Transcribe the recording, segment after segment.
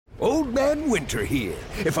Old Man Winter here.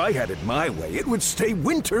 If I had it my way, it would stay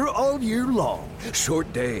winter all year long.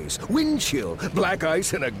 Short days, wind chill, black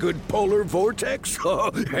ice, and a good polar vortex.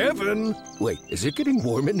 Oh, heaven! Wait, is it getting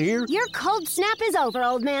warm in here? Your cold snap is over,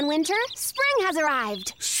 Old Man Winter. Spring has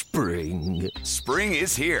arrived. Spring. Spring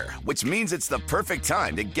is here, which means it's the perfect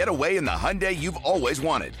time to get away in the Hyundai you've always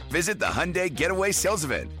wanted. Visit the Hyundai Getaway Sales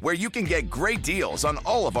Event, where you can get great deals on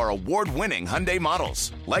all of our award-winning Hyundai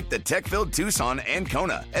models, like the tech-filled Tucson and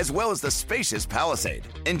Kona, as well as the spacious Palisade.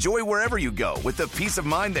 Enjoy wherever you go with the peace of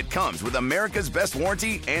mind that comes with America's best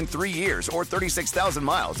warranty and 3 years or 36,000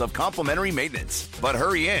 miles of complimentary maintenance. But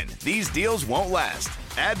hurry in, these deals won't last.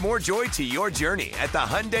 Add more joy to your journey at the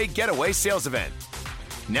Hyundai Getaway Sales Event.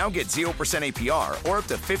 Now get 0% APR or up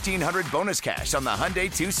to $1,500 bonus cash on the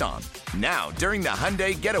Hyundai Tucson. Now, during the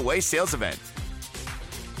Hyundai Getaway Sales Event.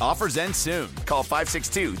 Offers end soon. Call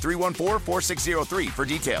 562-314-4603 for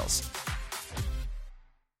details.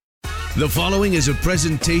 The following is a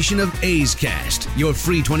presentation of A's Cast, your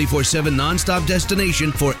free 24/7 nonstop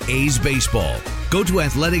destination for A's baseball. Go to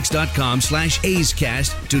athletics.com/A's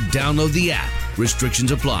Cast to download the app.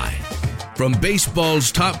 Restrictions apply. From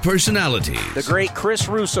baseball's top personalities, the great Chris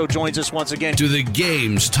Russo joins us once again, to the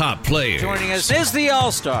game's top players. Joining us is the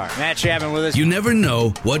All-Star, Matt Chapman with us. You never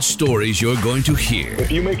know what stories you're going to hear.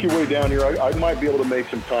 If you make your way down here, I might be able to make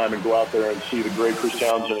some time and go out there and see the great Chris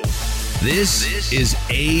Townsend. This is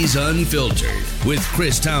A's Unfiltered with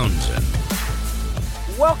Chris Townsend.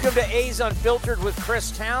 Welcome to A's Unfiltered with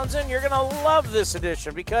Chris Townsend. You're going to love this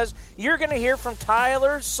edition because you're going to hear from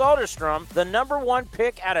Tyler Soderstrom, the #1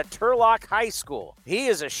 pick out of Turlock High School. He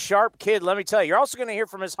is a sharp kid, let me tell you. You're also going to hear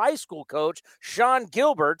from his high school coach, Sean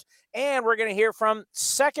Gilbert, and we're going to hear from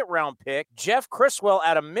second-round pick Jeff Criswell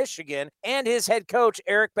out of Michigan and his head coach,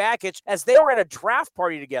 Eric Bakich, as they were at a draft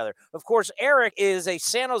party together. Of course, Eric is a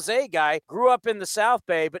San Jose guy, grew up in the South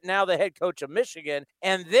Bay, but now the head coach of Michigan.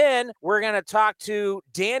 And then we're going to talk to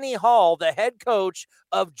Danny Hall, the head coach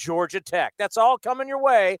of Georgia Tech. That's all coming your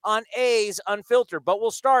way on A's Unfiltered. But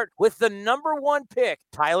we'll start with the #1 pick,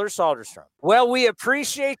 Tyler Soderstrom. Well, we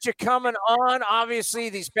appreciate you coming on. Obviously,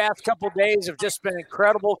 these past couple days have just been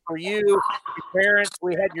incredible for you, your parents.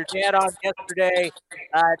 We had your dad on yesterday.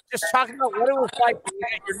 Just talking about what it was like when you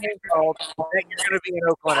had your name called that you're going to be in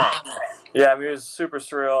Oakland A. Yeah, I mean, it was super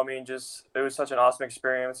surreal. I mean, it was such an awesome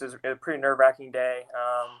experience. It was a pretty nerve-wracking day.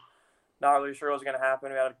 Not really sure what was going to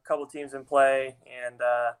happen. We had a couple teams in play, and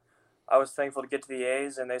I was thankful to get to the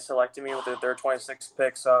A's, and they selected me with their 26th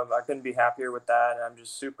pick, so I couldn't be happier with that. And I'm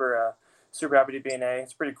just super happy to be an A.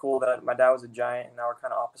 It's pretty cool that my dad was a Giant, and now we're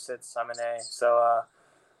kind of opposites. I'm an A. So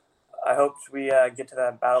I hope we get to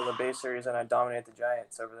that Battle of the Bay Series and I dominate the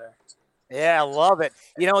Giants over there. Yeah, I love it.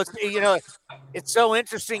 It's so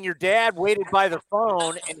interesting. Your dad waited by the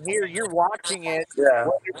phone, and here you're watching it. Yeah.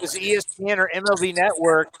 Whether it was ESPN or MLB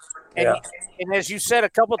Network. And, yeah. And as you said, a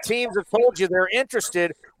couple teams have told you they're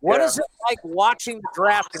interested. What is it like watching the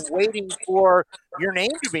draft and waiting for your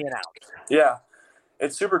name to be announced? Yeah,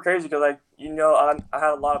 it's super crazy because, I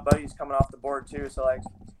had a lot of buddies coming off the board too. So,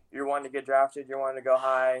 you're wanting to get drafted, you're wanting to go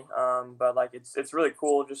high. But it's really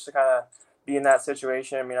cool just to kind of be in that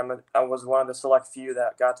situation. I mean, I was one of the select few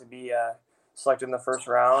that got to be selected in the first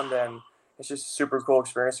round, and it's just a super cool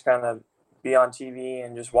experience to kind of be on TV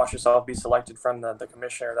and just watch yourself be selected from the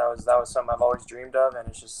commissioner. That was something I've always dreamed of, and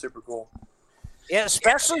it's just super cool. Yeah,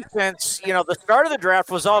 especially since, the start of the draft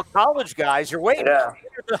was all college guys. You're waiting for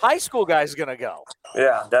the high school guys going to go.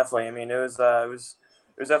 Yeah, definitely. I mean, it was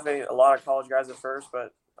definitely a lot of college guys at first,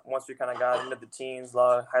 but once we kind of got into the teens, a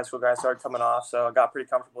lot of high school guys started coming off, so I got pretty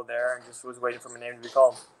comfortable there and just was waiting for my name to be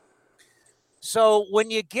called. So when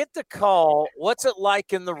you get the call, what's it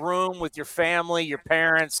like in the room with your family, your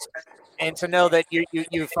parents, and to know that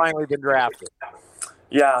you've finally been drafted?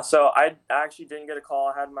 Yeah, so I actually didn't get a call.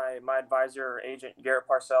 I had my advisor or agent, Garrett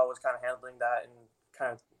Parcell, was kind of handling that and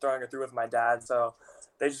kind of throwing it through with my dad. So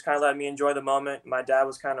they just kind of let me enjoy the moment. My dad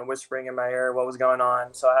was kind of whispering in my ear what was going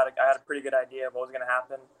on. So I had a pretty good idea of what was going to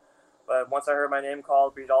happen. But once I heard my name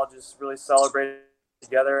called, we'd all just really celebrated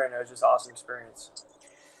together, and it was just an awesome experience.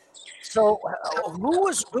 So who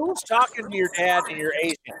was talking to your dad and your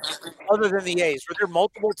agent other than the A's? Were there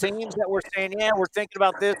multiple teams that were saying, yeah, we're thinking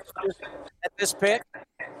about this at this pick?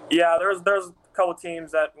 Yeah, there's a couple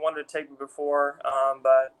teams that wanted to take me before,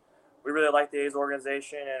 but we really liked the A's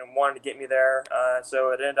organization and wanted to get me there. So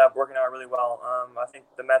it ended up working out really well. I think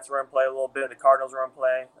the Mets were in play a little bit. The Cardinals were in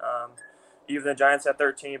play. Even the Giants at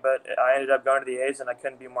 13, but I ended up going to the A's, and I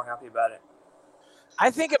couldn't be more happy about it. I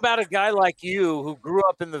think about a guy like you who grew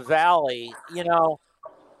up in the Valley.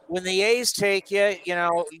 When the A's take you,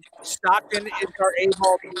 Stockton is our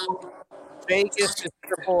A-ball team. Vegas is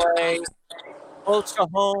AAA, close to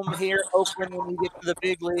home here, Oakland when you get to the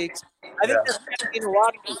big leagues. I think this kind of means a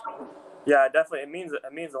lot to you. Yeah, definitely.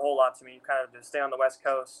 It means a whole lot to me. Kind of to stay on the West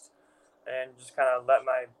Coast and just kind of let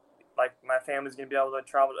my family's gonna be able to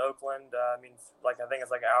travel to Oakland. I think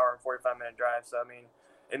it's like an hour and 45-minute drive. So I mean,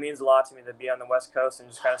 it means a lot to me to be on the West Coast and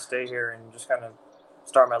just kind of stay here and just kind of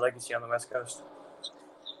start my legacy on the West Coast.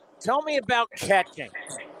 Tell me about catching,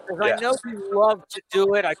 because I know you love to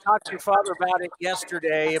do it. I talked to your father about it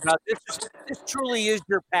yesterday. About this truly is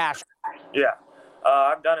your passion. Yeah,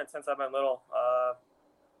 I've done it since I've been little.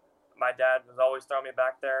 My dad has always thrown me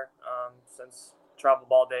back there since travel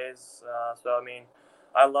ball days. So I mean,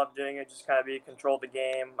 I love doing it. Just kind of control the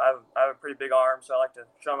game. I have a pretty big arm, so I like to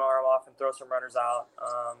show my arm off and throw some runners out.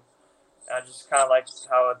 And I just kind of like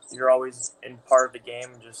how you're always in part of the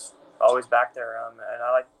game, just always back there. And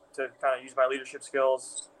I like to kind of use my leadership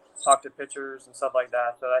skills, talk to pitchers and stuff like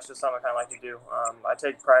that. So that's just something I kind of like to do. I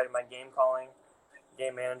take pride in my game calling,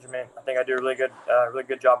 game management. I think I do a really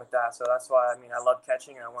good job at that. So that's why, I love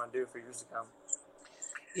catching and I want to do it for years to come.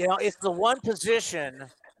 You know, it's the one position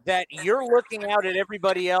that you're looking out at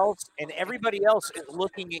everybody else and everybody else is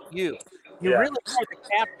looking at you. You really are the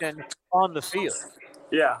captain on the field.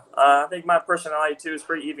 Yeah. I think my personality too is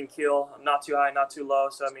pretty even keel. I'm not too high, not too low.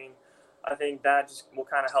 So, I think that just will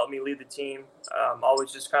kind of help me lead the team.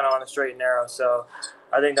 Always just kind of on a straight and narrow. So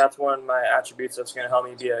I think that's one of my attributes that's going to help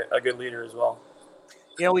me be a good leader as well.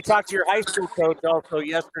 You know, we talked to your high school coach also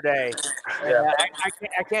yesterday. And,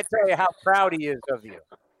 I can't tell you how proud he is of you.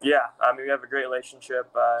 Yeah, we have a great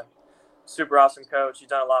relationship. Super awesome coach. He's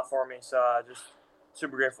done a lot for me. So just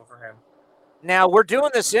super grateful for him. Now, we're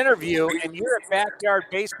doing this interview, and you're at Backyard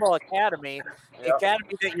Baseball Academy, the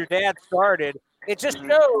academy that your dad started. It just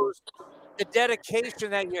shows the dedication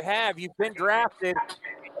that you have. You've been drafted,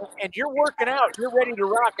 and you're working out. You're ready to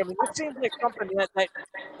rock. This seems like something that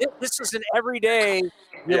this is an everyday.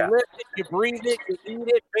 You live it, you breathe it, you eat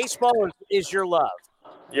it. Baseball is your love.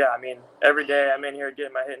 Yeah, every day I'm in here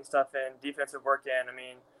getting my hitting stuff in, defensive work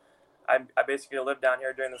in. I basically live down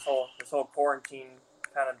here during this whole quarantine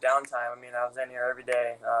kind of downtime. I was in here every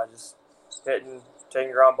day, just hitting,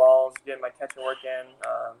 taking ground balls, getting my catching work in.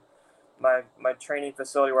 My training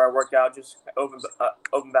facility where I work out just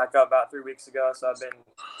opened back up about 3 weeks ago, so I've been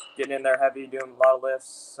getting in there heavy, doing a lot of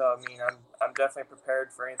lifts. So I'm definitely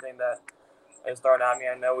prepared for anything that is thrown at me.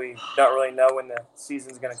 I know we don't really know when the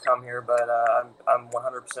season's going to come here, but I'm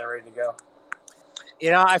 100% ready to go.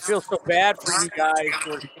 You know, I feel so bad for you guys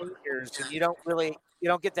who are seniors, and you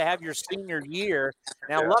don't get to have your senior year.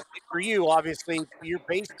 Now, luckily for you, obviously, your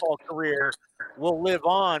baseball career will live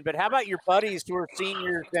on. But how about your buddies who are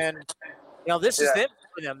seniors and, this is it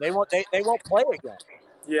for them. They won't play again.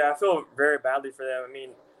 Yeah, I feel very badly for them.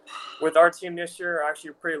 With our team this year, we're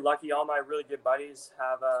actually pretty lucky. All my really good buddies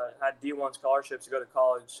have had D1 scholarships to go to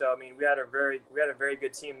college. So, we had a very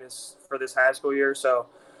good team for this high school year. So,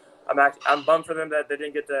 I'm bummed for them that they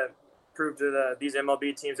didn't get to prove to these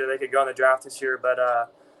MLB teams that they could go in the draft this year, but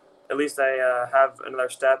at least they have another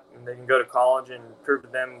step and they can go to college and prove to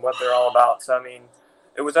them what they're all about. So,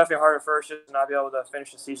 it was definitely hard at first just to not be able to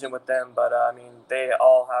finish the season with them, but they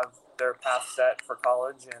all have their path set for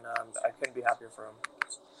college, and I couldn't be happier for them.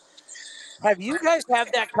 Have you guys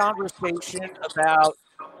had that conversation about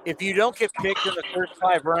if you don't get picked in the first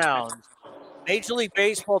 5 rounds, Major League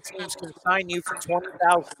Baseball teams can sign you for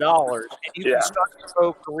 $20,000 and you can start your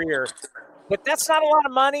pro career? But that's not a lot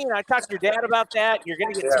of money, and I talked to your dad about that. You're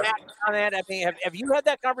going to get taxed on that. Have you had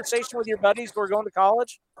that conversation with your buddies who are going to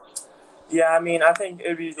college? Yeah, I think it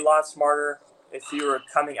would be a lot smarter if you were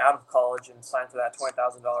coming out of college and signed for that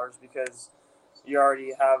 $20,000 because you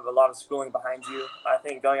already have a lot of schooling behind you. I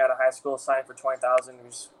think going out of high school, signing for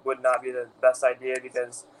 $20,000 would not be the best idea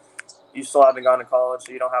because you still haven't gone to college,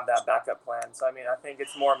 so you don't have that backup plan. So, I think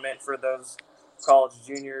it's more meant for those college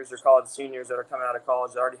juniors or college seniors that are coming out of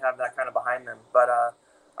college that already have that kind of behind them. But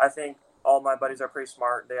I think all my buddies are pretty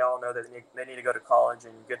smart. They all know that they need to go to college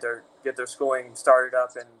and get their schooling started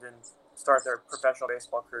up and then start their professional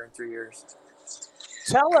baseball career in 3 years.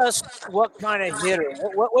 Tell us what kind of hitter,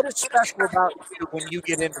 what is special about you when you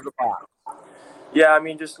get into the box? Yeah,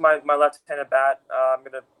 just my left-handed bat. I'm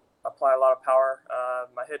going to apply a lot of power.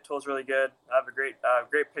 My hit tool is really good. I have a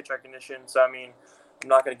great pitch recognition. So, I'm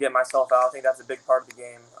not going to get myself out. I think that's a big part of the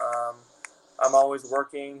game. I'm always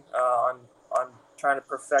working on trying to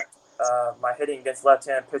perfect my hitting against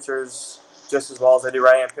left-handed pitchers just as well as I do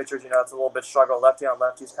right-handed pitchers. It's a little bit struggle. Lefty on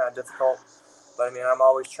lefty is kind of difficult. But, I'm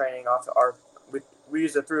always training off we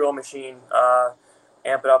use a 3-hole machine,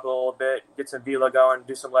 amp it up a little bit, get some velo going,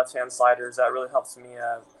 do some left-hand sliders. That really helps me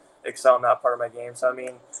excel in that part of my game. So,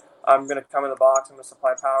 I'm going to come in the box. I'm going to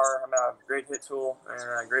supply power. I'm going to have a great hit tool and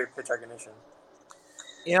a great pitch recognition.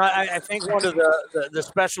 You know, I think one of the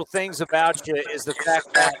special things about you is the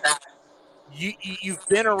fact that you've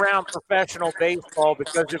been around professional baseball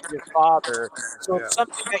because of your father. So it's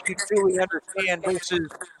something that you truly understand versus,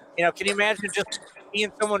 you know, can you imagine just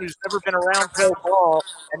being someone who's never been around pro ball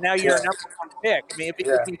and now you're a number one pick? I mean,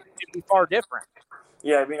 it'd be far different.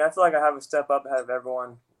 Yeah, I mean, I feel like I have a step up ahead of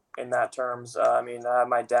everyone in that terms. I mean, I have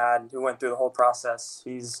my dad who went through the whole process.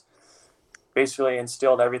 He's basically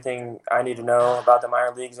instilled everything I need to know about the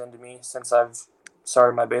minor leagues into me since I've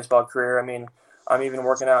started my baseball career. I mean, I'm even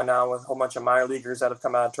working out now with a whole bunch of minor leaguers that have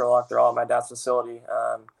come out of Turlock. They're all at my dad's facility.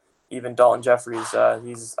 Even Dalton Jeffries,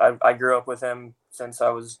 I grew up with him since I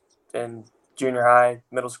was in junior high,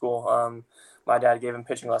 middle school. My dad gave him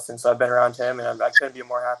pitching lessons, so I've been around him, and I couldn't be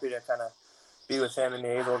more happy to kind of be with him in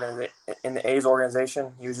the A's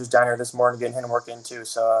organization. He was just down here this morning getting him working too,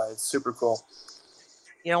 so it's super cool.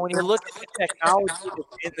 You know, when you look at the technology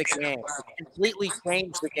that's in the game, it completely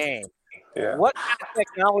changed the game. Yeah. What kind of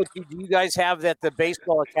technology do you guys have at the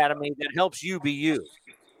Baseball Academy that helps you be you?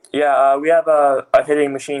 Yeah, we have a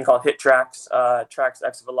hitting machine called HitTrax. Tracks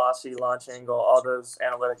exit velocity, launch angle, all those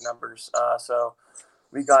analytic numbers. So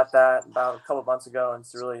we got that about a couple months ago, and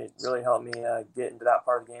it's really helped me get into that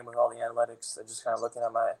part of the game with all the analytics. Just kind of looking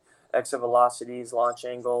at my exit velocities, launch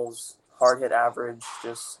angles, hard hit average,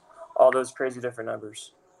 just all those crazy different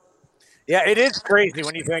numbers. Yeah, it is crazy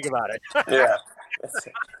when you think about it. Yeah.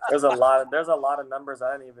 There's a lot of numbers.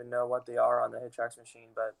 I don't even know what they are on the HitTrax machine,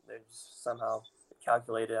 but they're just somehow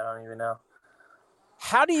calculated. I don't even know.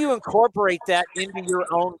 How do you incorporate that into your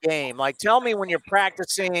own game? Like, tell me when you're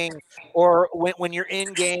practicing or when you're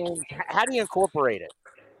in game, how do you incorporate it?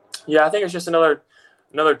 Yeah, I think it's just another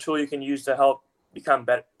tool you can use to help become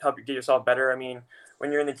better, help you get yourself better. I mean,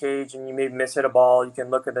 when you're in the cage and you maybe hit a ball, you can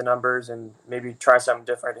look at the numbers and maybe try something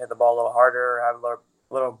different, hit the ball a little harder, or have a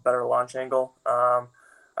little better launch angle.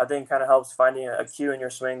 I think kind of helps finding a cue in your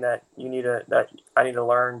swing that I need to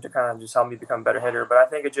learn to kind of just help me become a better hitter. But I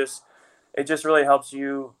think it just really helps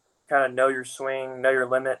you kind of know your swing, know your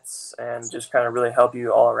limits, and just kind of really help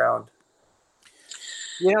you all around.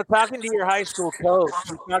 You know, talking to your high school coach,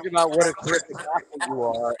 you talked about what a terrific athlete you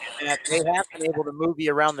are, and that they have been able to move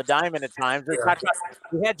you around the diamond at times. They talked about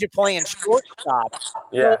we had you playing shortstop.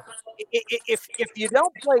 Yeah. So if you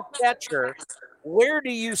don't play catcher, where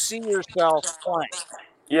do you see yourself playing?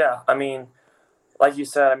 Yeah, I mean, like you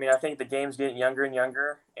said, I think the game's getting younger and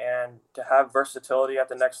younger, and to have versatility at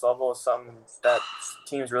the next level is something that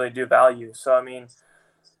teams really do value. So, I mean,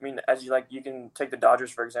 as you can take the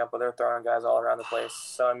Dodgers, for example, they're throwing guys all around the place.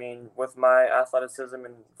 So, with my athleticism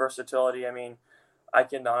and versatility, I'm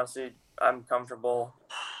comfortable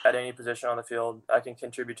at any position on the field. I can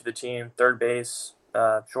contribute to the team, third base,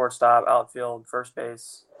 shortstop, outfield, first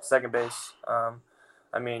base, second base.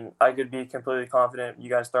 I could be completely confident you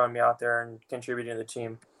guys throwing me out there and contributing to the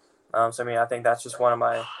team. I think that's just one of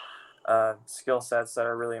my skill sets that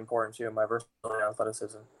are really important too, my versatility and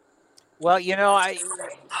athleticism. Well, you know,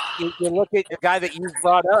 you look at the guy that you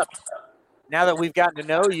brought up. Now that we've gotten to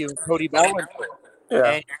know you, Cody Bellinger. Yeah.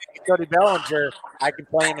 And Cody Bellinger, I can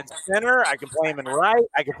play him in center, I can play him in right,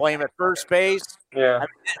 I can play him at first base. Yeah.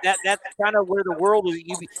 That's kind of where the world is.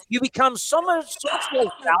 You become so much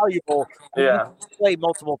more valuable when you play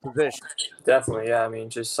multiple positions. Definitely, yeah.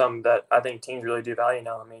 Just something that I think teams really do value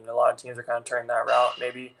now. A lot of teams are kind of turning that route.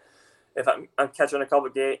 Maybe if I'm catching a couple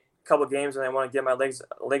games and they want to give my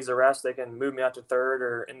legs a rest, they can move me out to third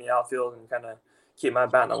or in the outfield and kind of keep my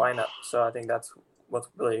bat in the lineup. So I think that's what's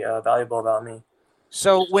really valuable about me.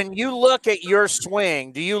 So when you look at your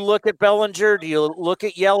swing, do you look at Bellinger? Do you look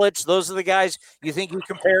at Yelich? Those are the guys you think you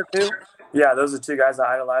compare to? Yeah, those are two guys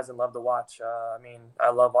I idolize and love to watch. I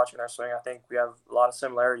love watching their swing. I think we have a lot of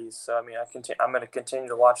similarities. So, I'm going to continue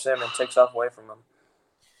to watch them and take stuff away from them.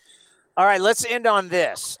 All right, let's end on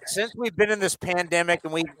this. Since we've been in this pandemic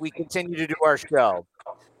and we continue to do our show,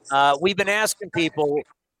 we've been asking people,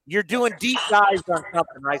 you're doing deep dives on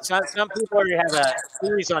something, right? Some people have a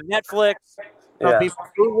series on Netflix. Some people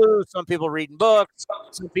Hulu, some people reading books,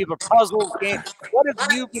 some people puzzles, games. What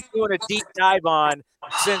have you been doing a deep dive on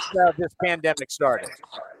since this pandemic started?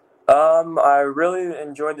 I really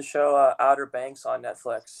enjoyed the show Outer Banks on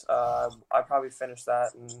Netflix. I probably finished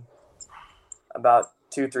that in about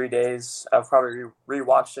 2-3 days. I've probably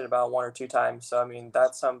rewatched it about 1 or 2 times. So,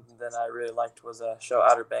 that's something that I really liked was a show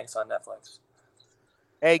Outer Banks on Netflix.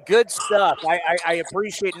 Hey, good stuff. I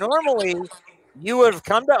appreciate. Normally, you would have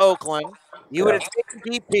come to Oakland, you would have taken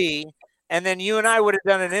DP, and then you and I would have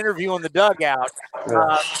done an interview on the dugout.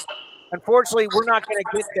 Unfortunately, we're not going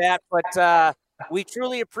to get that, but We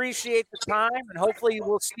truly appreciate the time, and hopefully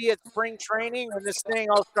we'll see you at spring training when this thing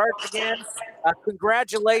all starts again.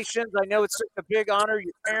 Congratulations. I know it's such a big honor.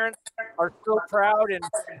 Your parents are so proud, and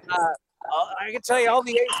I can tell you all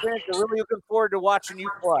the A's fans are really looking forward to watching you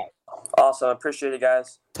play. Awesome. Appreciate it,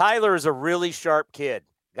 guys. Tyler is a really sharp kid.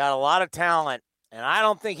 Got a lot of talent, and I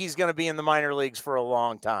don't think he's going to be in the minor leagues for a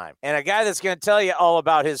long time. And a guy that's going to tell you all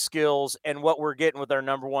about his skills and what we're getting with our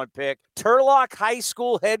number 1 pick, Turlock High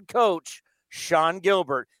School head coach Sean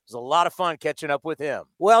Gilbert. It was a lot of fun catching up with him.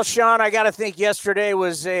 Well, Sean, I got to think yesterday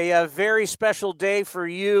was a very special day for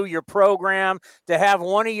you, your program, to have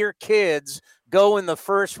one of your kids go in the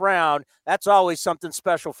first round. That's always something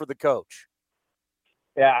special for the coach.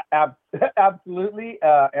 Yeah, absolutely.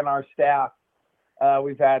 And our staff,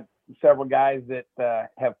 we've had several guys that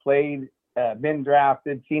have played, been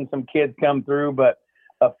drafted, seen some kids come through, but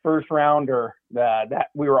a first rounder, that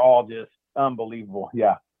we were all just unbelievable.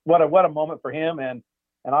 Yeah. What a moment for him and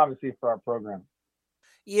obviously for our program.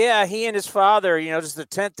 Yeah, he and his father, just the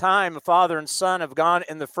 10th time a father and son have gone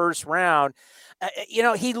in the first round.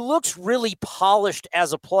 He looks really polished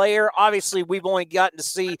as a player. Obviously, we've only gotten to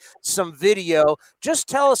see some video. Just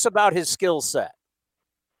tell us about his skill set.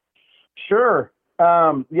 Sure.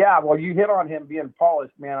 Yeah, well, you hit on him being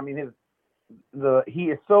polished, man. I mean, he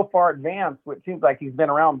is so far advanced. It seems like he's been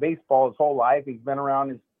around baseball his whole life. He's been around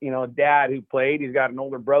his, dad who played. He's got an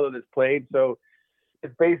older brother that's played. So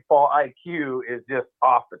his baseball IQ is just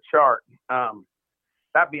off the chart.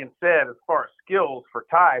 That being said, as far as skills for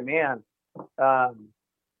Ty, man,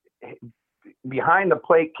 behind the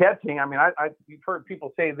plate catching, I mean, you've heard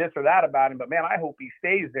people say this or that about him, but man, I hope he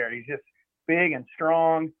stays there. He's just big and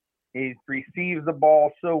strong. He receives the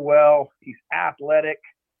ball so well. He's athletic.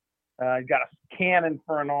 He's got a cannon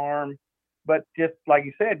for an arm. But just like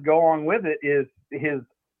you said, go on with it is his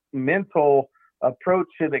mental approach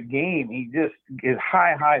to the game. He just is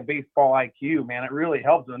high baseball IQ, man. It really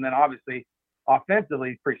helps him. And then obviously offensively,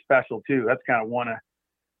 he's pretty special too. That's kind of one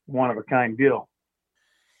of a kind deal.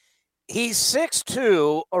 He's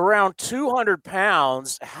 6'2", around 200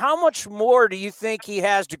 pounds. How much more do you think he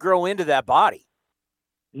has to grow into that body?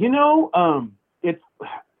 I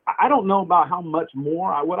don't know about how much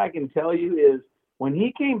more. What I can tell you is when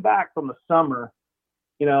he came back from the summer,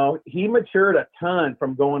 he matured a ton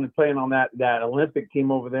from going and playing on that Olympic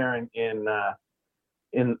team over there in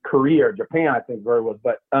Korea or Japan, I think where it was.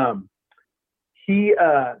 But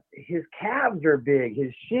his calves are big,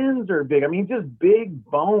 his shins are big. I mean, he's just big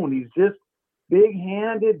bone. He's just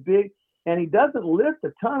big-handed, and he doesn't lift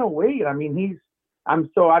a ton of weight. I mean, I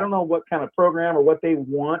don't know what kind of program or what they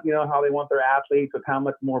want, how they want their athletes with how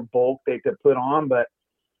much more bulk they could put on. But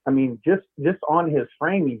I mean, just on his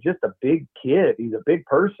frame, he's just a big kid. He's a big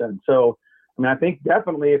person. So, I mean, I think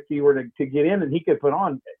definitely if he were to get in and he could put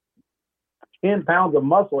on 10 pounds of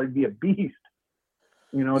muscle, he'd be a beast.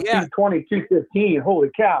 Yeah. 220, 215, holy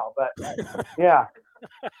cow. But yeah.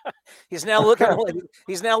 He's now looking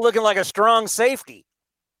like a strong safety.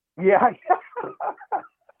 Yeah.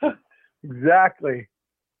 Exactly.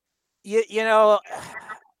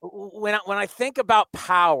 When I think about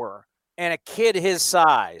power and a kid his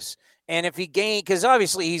size, and if he because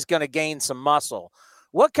obviously he's going to gain some muscle,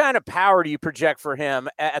 what kind of power do you project for him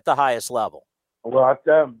at the highest level? Well,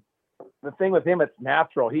 the thing with him, it's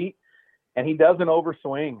natural. He doesn't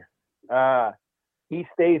overswing. He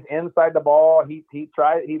stays inside the ball. He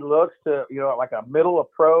looks to, like a middle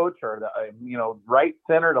approach or the, right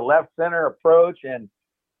center to left center approach. And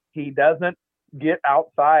he doesn't get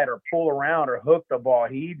outside or pull around or hook the ball.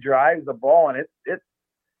 He drives the ball, and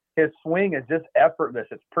his swing is just effortless.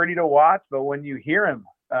 It's pretty to watch, but when you hear him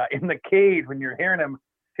in the cage, when you're hearing him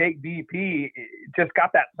take BP, it just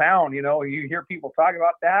got that sound. You hear people talk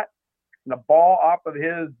about that. And the ball off of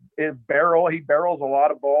his barrel, he barrels a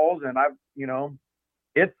lot of balls, and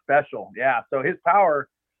it's special. Yeah. So his power,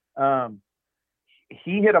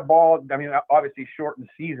 he hit a ball. I mean, obviously shortened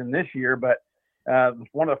season this year, but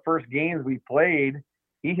one of the first games we played,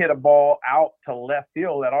 he hit a ball out to left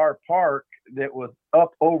field at our park that was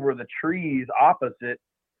up over the trees opposite.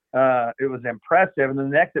 It was impressive. And the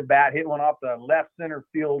next at bat hit one off the left center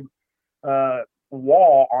field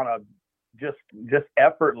wall on a just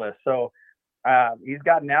effortless. So he's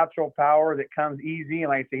got natural power that comes easy, and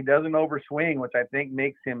like I say, he doesn't overswing, which I think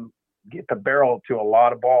makes him get the barrel to a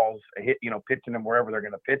lot of balls, pitching them wherever they're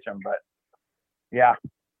going to pitch them. But yeah.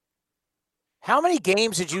 How many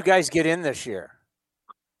games did you guys get in this year?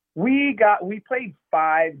 We played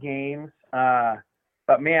 5 games.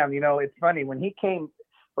 But man, it's funny when he came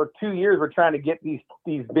for 2 years, we're trying to get these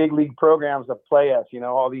big league programs to play us,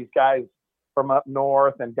 all these guys from up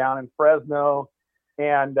north and down in Fresno.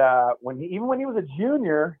 And even when he was a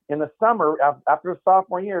junior in the summer, after his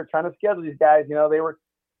sophomore year, trying to schedule these guys, you know, they were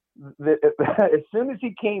as soon as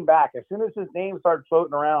he came back, as soon as his name started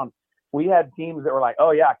floating around, we had teams that were like,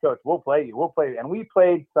 "Oh yeah, coach, we'll play you." And we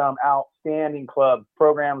played some outstanding club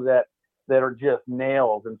programs that are just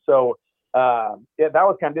nails. And so that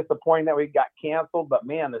was kind of disappointing that we got canceled. But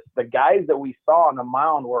man, the guys that we saw on the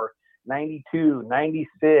mound were 92,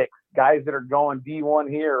 96 guys that are going D1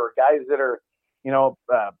 here, or guys that are, you know,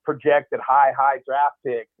 projected high draft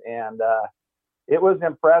picks. And it was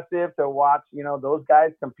impressive to watch, you know, those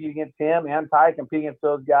guys compete against him and Ty compete against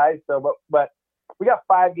those guys. So, but we got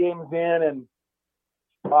 5 games in, and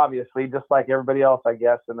obviously, just like everybody else, I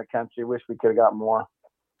guess, in the country, wish we could have got more.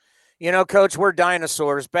 You know, Coach, we're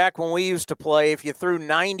dinosaurs. Back when we used to play, if you threw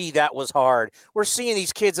 90, that was hard. We're seeing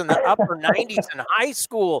these kids in the upper 90s in high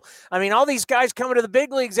school. I mean, all these guys coming to the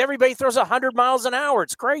big leagues, everybody throws 100 miles an hour.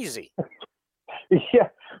 It's crazy. Yeah,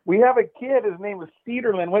 we have a kid. His name is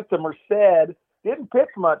Cederlin. Went to Merced. Didn't pitch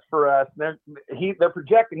much for us. They're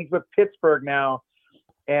projecting. He's with Pittsburgh now,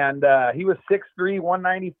 and he was 6'3",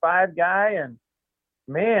 195 guy, and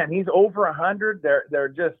man, he's over 100.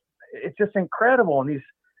 It's just incredible. And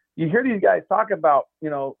you hear these guys talk about, you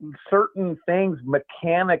know, certain things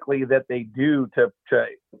mechanically that they do to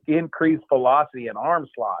increase velocity and arm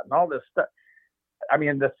slot and all this stuff. I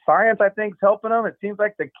mean, the science, I think, is helping them. It seems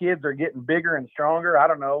like the kids are getting bigger and stronger. I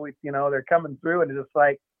don't know. You know, they're coming through, and it's just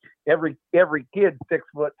like every kid's 6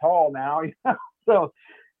 foot tall now. So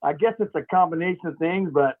I guess it's a combination of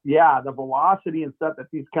things. But, yeah, the velocity and stuff that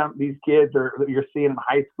these kids you're seeing in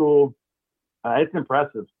high school, it's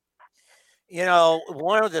impressive. You know,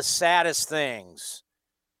 one of the saddest things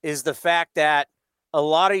is the fact that a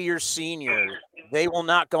lot of your seniors, they will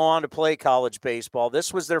not go on to play college baseball.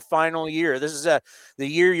 This was their final year. This is the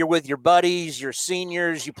year you're with your buddies, your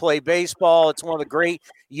seniors, you play baseball. It's one of the great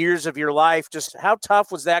years of your life. Just how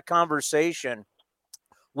tough was that conversation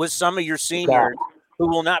with some of your seniors who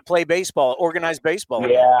will not play baseball, organized baseball?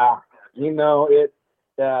 Yeah, you know,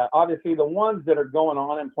 obviously the ones that are going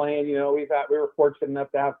on and playing, you know, we were fortunate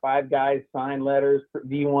enough to have 5 guys sign letters,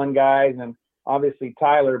 D1 guys, and obviously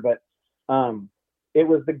Tyler, but it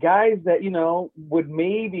was the guys that, you know, would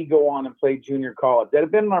maybe go on and play junior college that have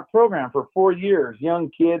been in our program for 4 years, young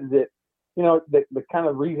kids that, you know, the kind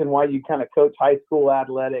of reason why you kind of coach high school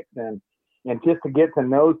athletics and just to get to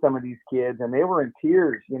know some of these kids. And they were in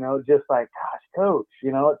tears, you know, just like, gosh, coach,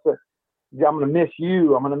 you know, I'm going to miss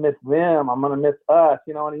you. I'm going to miss them. I'm going to miss us,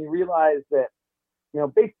 you know, and you realize that, you know,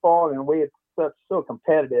 baseball in a way it's so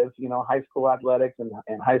competitive, you know, high school athletics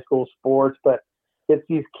and high school sports, but it's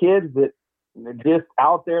these kids that they're just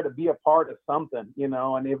out there to be a part of something, you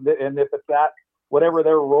know, and if it's that, whatever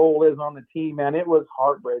their role is on the team, man, it was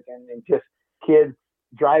heartbreaking. And just kids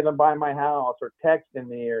driving by my house or texting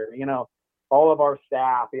me, or, you know, all of our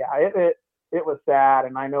staff. Yeah, it was sad.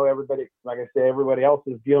 And I know everybody, like I said, everybody else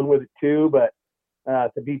is dealing with it too, but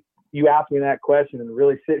you asked me that question and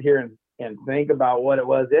really sit here and think about what it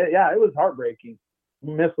was. It was heartbreaking.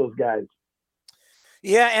 Miss those guys.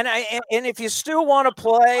 Yeah, and if you still want to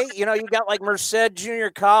play, you know, you got like Merced Junior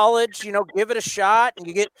College, you know, give it a shot, and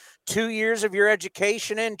you get 2 years of your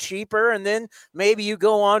education in cheaper, and then maybe you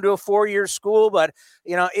go on to a 4-year school. But,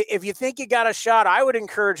 you know, if you think you got a shot, I would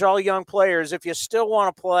encourage all young players, if you still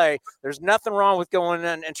want to play, there's nothing wrong with going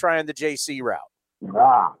in and trying the JC route.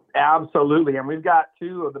 Absolutely. And we've got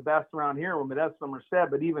 2 of the best around here, Modesto and Merced,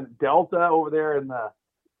 but even Delta over there in the,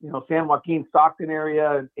 you know, San Joaquin, Stockton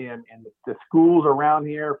area, and the schools around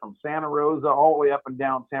here from Santa Rosa all the way up and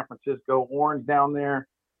down San Francisco, Orange down there.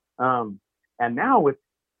 And now with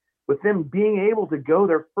them being able to go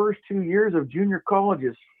their first 2 years of junior college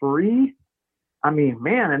is free. I mean,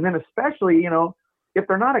 man, and then especially, you know, if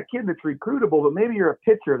they're not a kid that's recruitable, but maybe you're a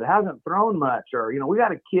pitcher that hasn't thrown much, or, you know, we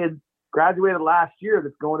got a kid graduated last year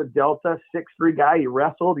that's going to Delta, 6'3" guy. He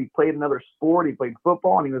wrestled, he played another sport, he played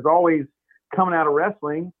football, and he was always coming out of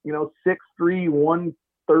wrestling, you know, 6'3",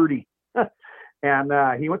 130.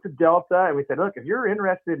 And he went to Delta, and we said, look, if you're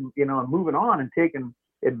interested in, you know, in moving on and taking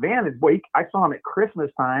advantage, boy, I saw him at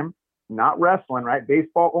Christmas time, not wrestling, right?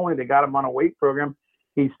 Baseball only. They got him on a weight program.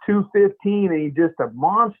 He's 215, and he's just a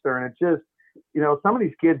monster. And it's just, you know, some of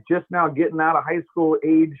these kids just now getting out of high school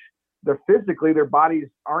age, they're physically, their bodies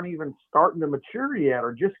aren't even starting to mature yet,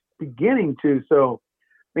 or just beginning to. So,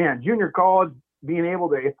 man, junior college, being able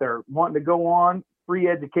to, if they're wanting to go on, free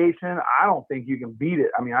education, I don't think you can beat it.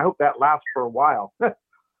 I mean, I hope that lasts for a while.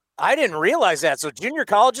 I didn't realize that. So junior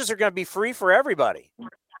colleges are going to be free for everybody.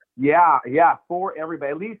 Yeah, for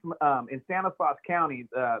everybody. At least in Stanislaus County,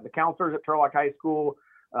 the counselors at Turlock High School,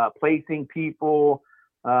 placing people,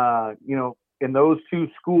 you know, in those two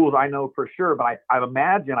schools, I know for sure, but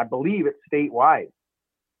I believe it's statewide.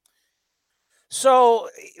 So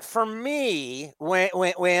for me,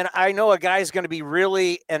 when I know a guy's going to be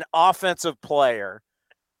really an offensive player,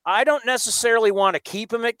 I don't necessarily want to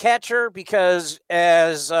keep him at catcher because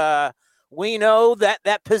as we know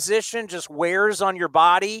that position just wears on your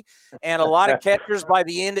body, and a lot of catchers by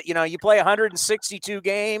the end, you play 162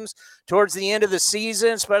 games towards the end of the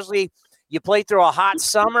season, especially you play through a hot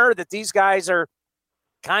summer, that these guys are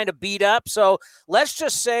kind of beat up. So let's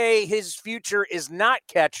just say his future is not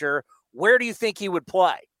catcher. Where do you think he would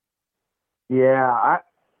play? Yeah,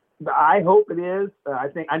 I hope it is.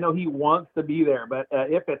 I know he wants to be there, but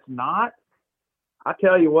if it's not, I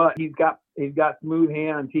tell you what, he's got smooth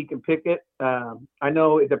hands. He can pick it. I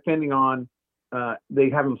know depending on they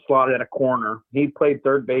have him slotted at a corner. He played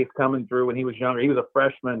third base coming through when he was younger. He was a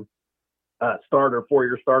freshman starter,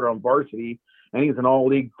 4-year starter on varsity, and he's an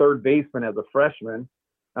all-league third baseman as a freshman.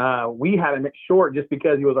 We had him at short just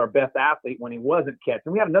because he was our best athlete when he wasn't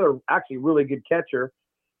catching. We had another actually really good catcher.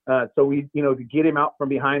 So we, to get him out from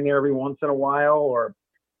behind there every once in a while, or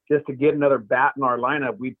just to get another bat in our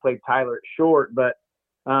lineup, we'd play Tyler at short. But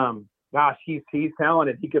gosh, he's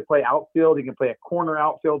talented. He could play outfield. He can play a corner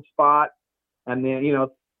outfield spot. And then,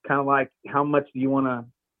 it's kind of like, how much do you want to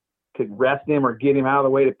rest him or get him out of the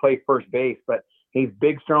way to play first base? But he's a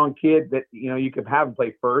big, strong kid that, you could have him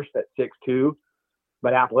play first at 6'2",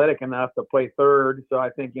 but athletic enough to play third. So I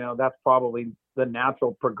think, that's probably the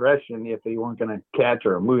natural progression if they weren't going to catch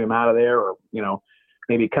or move him out of there, or,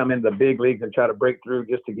 maybe come into the big leagues and try to break through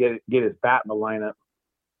just to get his bat in the lineup.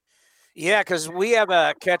 Yeah, because we have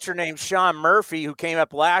a catcher named Sean Murphy who came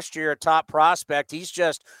up last year, a top prospect. He's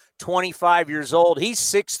just 25 years old. He's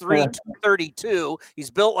 6'3", 232.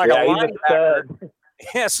 He's built like a linebacker.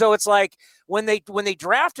 Yeah, so it's like when they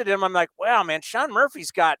drafted him, I'm like, wow, man, Sean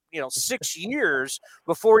Murphy's got 6 years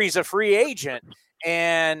before he's a free agent,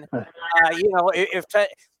 and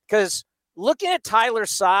because looking at Tyler's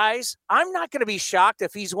size, I'm not going to be shocked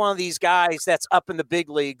if he's one of these guys that's up in the big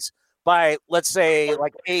leagues by, let's say,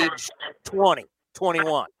 like age 20,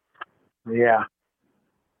 21. Yeah.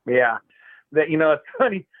 That it's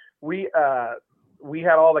funny. We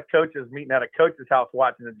had all the coaches meeting at a coach's house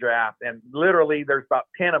watching the draft, and literally there's about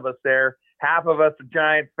 10 of us there. Half of us are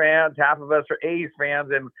Giants fans, half of us are A's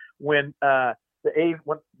fans. And when the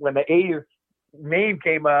A's name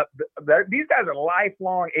came up, these guys are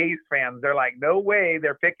lifelong A's fans. They're like, no way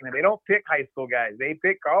they're picking him. They don't pick high school guys. They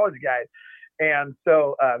pick college guys. And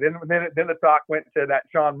so then the talk went to that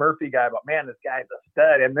Sean Murphy guy about, man, this guy's a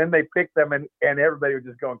stud. And then they picked them, and everybody was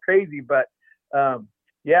just going crazy. But that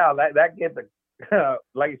kid's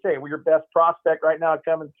like you say, we're your best prospect right now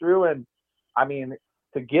coming through. And I mean,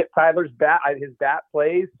 to get Tyler's bat, his bat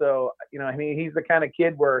plays. So, he's the kind of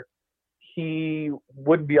kid where he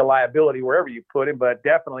wouldn't be a liability wherever you put him, but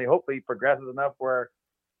definitely, hopefully he progresses enough where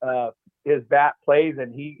his bat plays,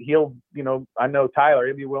 and he'll, I know Tyler,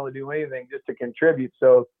 he'll be willing to do anything just to contribute.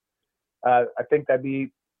 So I think that'd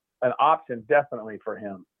be an option definitely for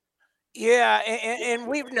him. Yeah, and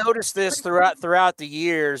we've noticed this throughout the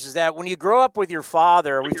years, is that when you grow up with your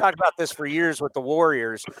father, we've talked about this for years with the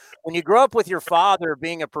Warriors, when you grow up with your father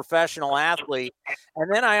being a professional athlete,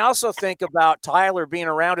 and then I also think about Tyler being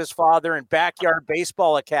around his father in Backyard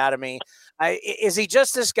Baseball Academy. Is he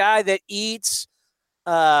just this guy that eats,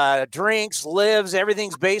 drinks, lives,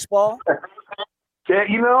 everything's baseball? Yeah,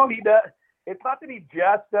 he does. It's not that he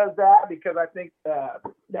just does that, because I think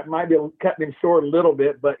that might be cutting him short a little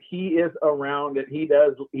bit, but he is around it. He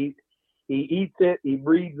does. He eats it. He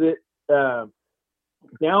breathes it. Down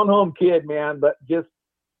home kid, man, but just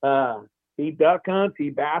he duck hunts. He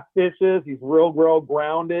bass fishes. He's real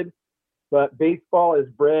grounded. But baseball is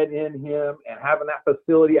bred in him, and having that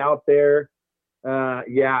facility out there,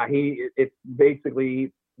 it's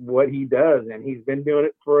basically what he does, and he's been doing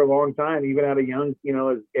it for a long time, even at a young,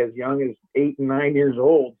 as young as 8 and 9 years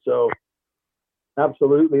old. So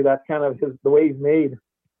absolutely, that's kind of the way he's made.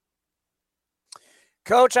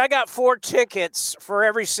 Coach, I got 4 tickets for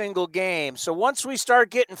every single game. So once we start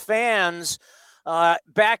getting fans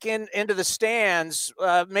back into the stands,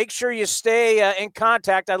 make sure you stay in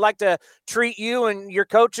contact. I'd like to treat you and your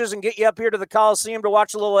coaches and get you up here to the Coliseum to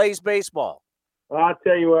watch a little A's baseball. Well, I'll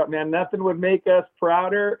tell you what, man, nothing would make us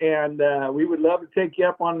prouder, and we would love to take you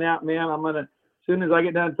up on that, man. As soon as I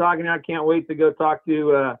get done talking, I can't wait to go talk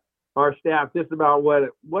to our staff just about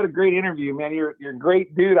what a great interview, man. You're a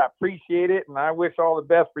great dude. I appreciate it, and I wish all the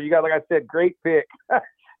best for you guys. Like I said, great pick.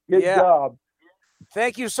 Good job.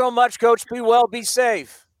 Thank you so much, Coach. Be well, be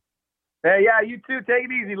safe. Hey, yeah, you too. Take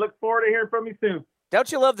it easy. Look forward to hearing from you soon.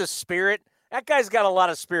 Don't you love the spirit That guy's got a lot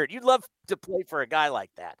of spirit. You'd love to play for a guy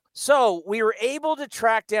like that. So we were able to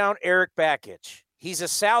track down Erik Bakich. He's a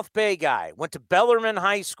South Bay guy, went to Bellarmine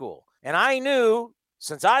High School. And I knew,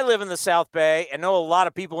 since I live in the South Bay and know a lot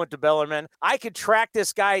of people went to Bellarmine, I could track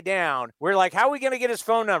this guy down. We're like, how are we going to get his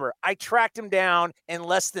phone number? I tracked him down in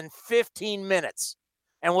less than 15 minutes.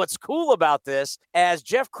 And what's cool about this, as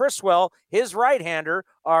Jeff Criswell, his right-hander,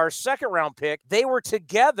 our second-round pick, they were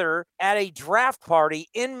together at a draft party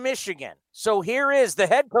in Michigan. So here is the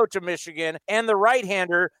head coach of Michigan and the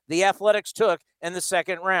right-hander the Athletics took in the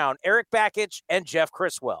second round, Erik Bakich and Jeff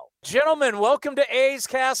Criswell. Gentlemen, welcome to A's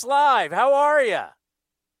Cast Live. How are you?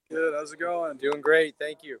 Good. How's it going? Doing great.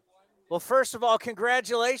 Thank you. Well, first of all,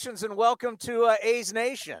 congratulations and welcome to A's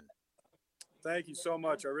Nation. Thank you so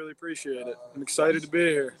much. I really appreciate it. I'm excited to be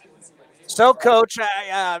here. So, Coach,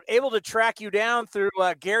 I able to track you down through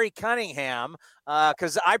Gary Cunningham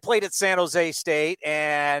because I played at San Jose State,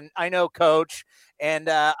 and I know Coach. And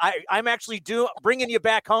I'm actually bringing you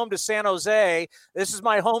back home to San Jose. This is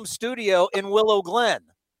my home studio in Willow Glen.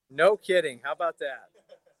 No kidding. How about that?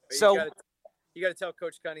 But so you got to tell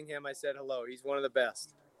Coach Cunningham I said hello. He's one of the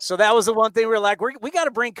best. So that was the one thing we were like, we got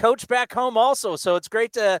to bring Coach back home also. So it's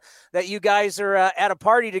great that you guys are at a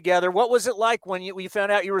party together. What was it like when you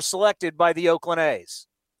found out you were selected by the Oakland A's?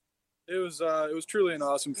 It was truly an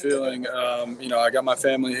awesome feeling. I got my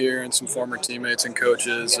family here and some former teammates and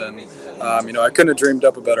coaches, and I couldn't have dreamed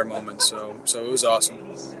up a better moment. So it was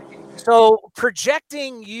awesome. So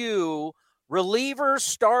projecting you, reliever,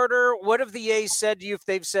 starter, what have the A's said to you if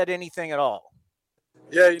they've said anything at all?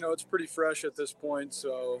 Yeah, it's pretty fresh at this point,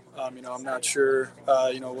 so, I'm not sure,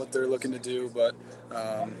 what they're looking to do, but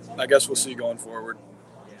I guess we'll see going forward.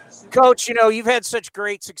 Coach, you've had such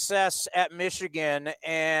great success at Michigan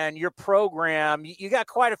and your program. You got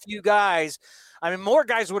quite a few guys. I mean, more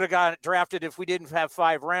guys would have got drafted if we didn't have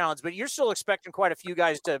 5 rounds, but you're still expecting quite a few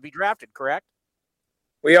guys to be drafted, correct?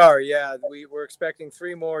 We are, yeah. We're expecting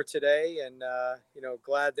 3 more today, and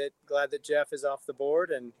glad that Jeff is off the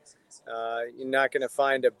board, and you're not going to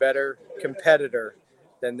find a better competitor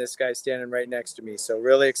than this guy standing right next to me. So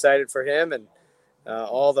really excited for him and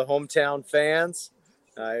all the hometown fans.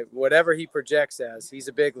 Whatever he projects as, he's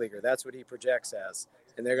a big leaguer. That's what he projects as,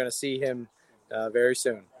 and they're going to see him very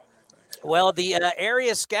soon. Well, the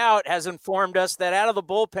area scout has informed us that out of the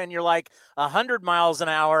bullpen, you're like 100 miles an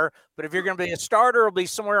hour, but if you're going to be a starter, it'll be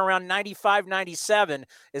somewhere around 95, 97.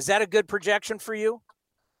 Is that a good projection for you?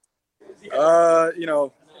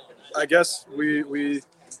 I guess we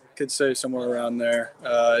could say somewhere around there.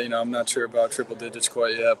 I'm not sure about triple digits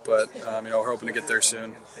quite yet, but, we're hoping to get there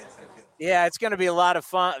soon. Yeah, it's going to be a lot of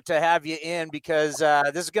fun to have you in because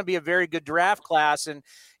this is going to be a very good draft class, and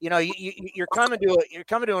you're coming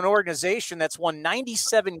to an organization that's won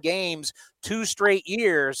 97 games 2 straight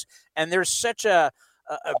years, and there's such a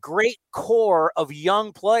great core of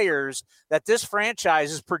young players that this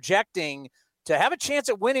franchise is projecting to have a chance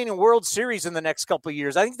at winning a World Series in the next couple of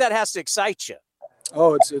years. I think that has to excite you.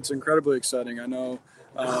 Oh, it's incredibly exciting. I know.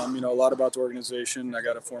 A lot about the organization. I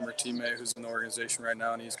got a former teammate who's in the organization right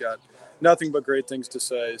now, and he's got nothing but great things to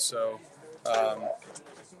say. So, I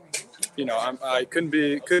couldn't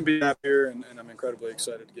be happier, and I'm incredibly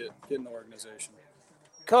excited to get in the organization.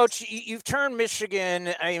 Coach, you've turned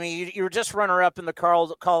Michigan. I mean, you were just runner-up in the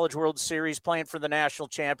College World Series, playing for the national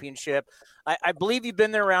championship. I believe you've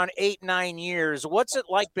been there around 8-9 years. What's it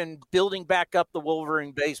like been building back up the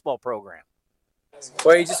Wolverine baseball program?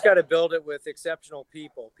 Well, you just got to build it with exceptional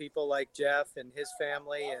people like Jeff and his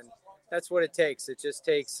family, and that's what it takes. It just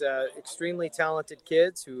takes extremely talented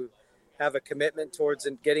kids who have a commitment towards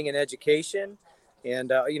getting an education.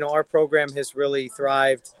 And, our program has really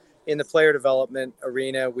thrived in the player development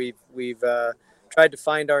arena. We've tried to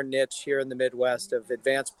find our niche here in the Midwest of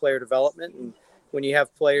advanced player development. And when you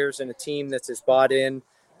have players and a team that's as bought in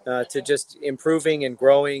to just improving and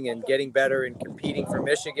growing and getting better and competing for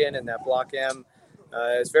Michigan and that Block M,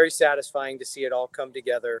 it's very satisfying to see it all come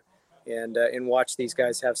together and watch these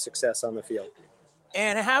guys have success on the field.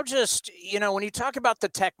 And how when you talk about the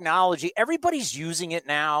technology, everybody's using it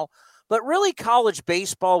now, but really college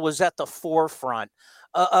baseball was at the forefront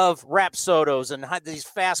of Rapsodos and these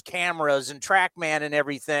fast cameras and TrackMan and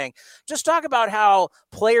everything. Just talk about how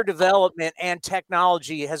player development and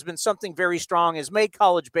technology has been something very strong, has made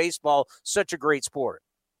college baseball such a great sport.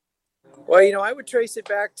 Well, I would trace it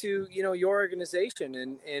back to, your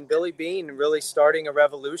organization and Billy Beane really starting a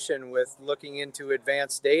revolution with looking into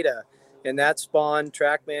advanced data. And that spawned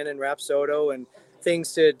TrackMan and Rapsodo and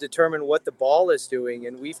things to determine what the ball is doing.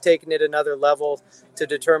 And we've taken it another level to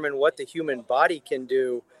determine what the human body can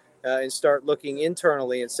do and start looking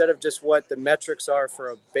internally instead of just what the metrics are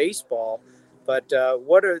for a baseball. but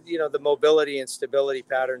what are, the mobility and stability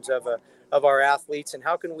patterns of our athletes, and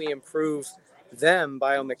how can we improve them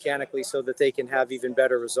biomechanically so that they can have even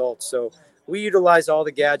better results? So we utilize all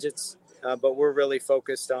the gadgets, but we're really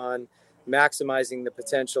focused on maximizing the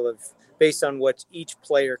potential based on what each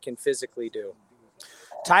player can physically do.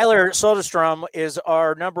 Tyler Soderstrom is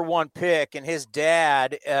our number one pick, and his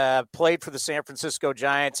dad played for the San Francisco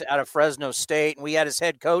Giants out of Fresno State, and we had his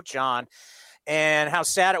head coach on, and how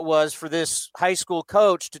sad it was for this high school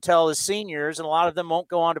coach to tell his seniors, and a lot of them won't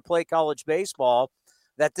go on to play college baseball,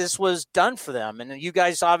 that this was done for them. And you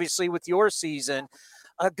guys, obviously, with your season,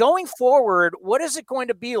 going forward, what is it going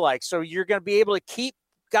to be like? So you're going to be able to keep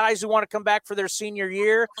guys who want to come back for their senior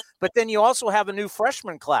year, but then you also have a new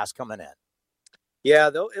freshman class coming in. Yeah,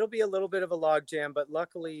 it'll be a little bit of a logjam, but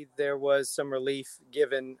luckily there was some relief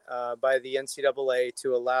given by the NCAA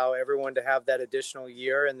to allow everyone to have that additional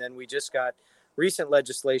year. And then we just got recent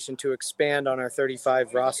legislation to expand on our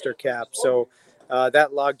 35 roster cap. So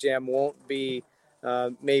that logjam won't be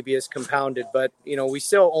maybe as compounded, but, we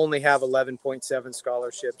still only have 11.7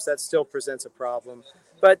 scholarships. That still presents a problem.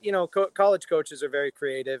 But, college coaches are very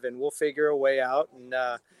creative, and we'll figure a way out. And,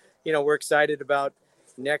 we're excited about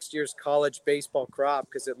next year's college baseball crop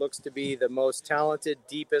because it looks to be the most talented,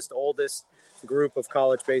 deepest, oldest group of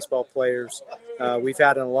college baseball players we've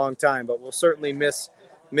had in a long time. But we'll certainly miss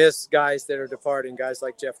guys that are departing, guys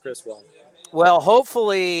like Jeff Criswell. Well,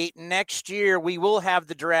 hopefully next year we will have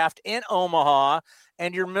the draft in Omaha,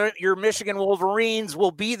 and your Michigan Wolverines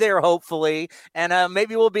will be there, hopefully, and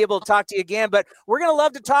maybe we'll be able to talk to you again. But we're going to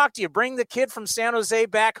love to talk to you. Bring the kid from San Jose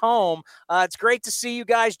back home. It's great to see you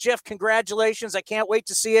guys. Jeff, congratulations. I can't wait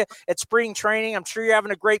to see you at spring training. I'm sure you're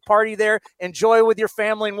having a great party there. Enjoy with your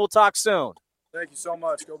family, and we'll talk soon. Thank you so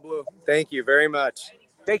much. Go Blue. Thank you very much.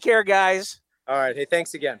 Take care, guys. All right. Hey,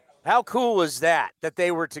 thanks again. How cool was that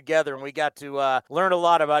they were together, and we got to learn a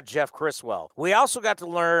lot about Jeff Criswell. We also got to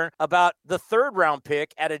learn about the third-round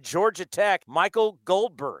pick out of Georgia Tech, Michael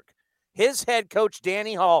Goldberg. His head coach,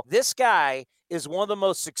 Danny Hall, this guy is one of the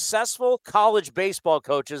most successful college baseball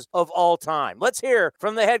coaches of all time. Let's hear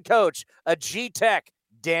from the head coach of G-Tech,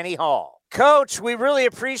 Danny Hall. Coach, we really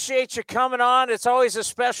appreciate you coming on. It's always a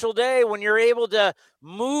special day when you're able to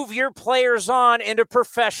move your players on into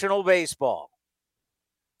professional baseball.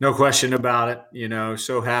 No question about it.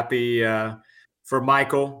 So happy for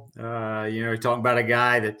Michael. You're talking about a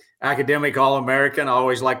guy that academic All-American. I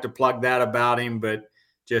always like to plug that about him, but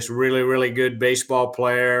just really, really good baseball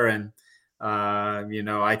player. And,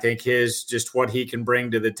 I think just what he can bring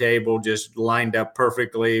to the table just lined up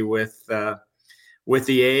perfectly with the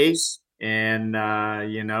A's. And,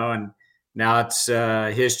 and now it's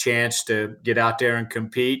his chance to get out there and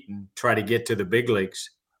compete and try to get to the big leagues.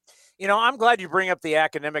 I'm glad you bring up the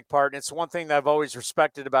academic part. And it's one thing that I've always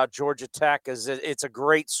respected about Georgia Tech is that it's a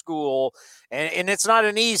great school, and it's not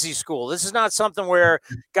an easy school. This is not something where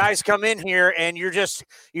guys come in here and you're just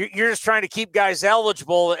trying to keep guys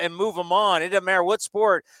eligible and move them on. It doesn't matter what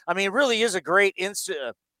sport. I mean, it really is a great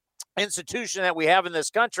institution that we have in this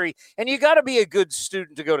country, and you got to be a good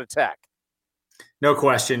student to go to Tech. No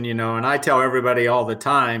question, and I tell everybody all the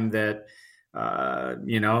time that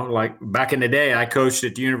like back in the day, I coached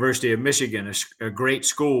at the University of Michigan, a great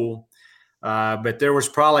school. But there was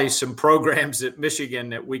probably some programs at Michigan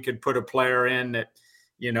that we could put a player in that,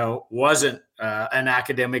 wasn't an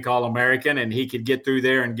academic All-American, and he could get through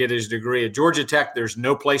there and get his degree. At Georgia Tech, there's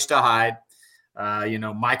no place to hide.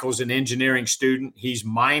 Michael's an engineering student. He's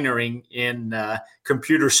minoring in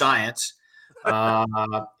computer science.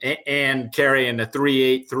 And carrying a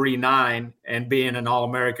 3.8, 3.9 and being an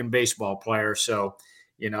All-American baseball player. So,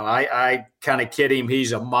 I kind of kid him.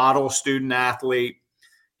 He's a model student athlete.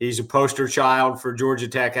 He's a poster child for Georgia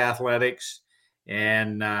Tech athletics,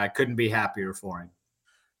 and couldn't be happier for him.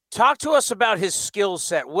 Talk to us about his skill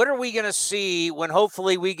set. What are we going to see when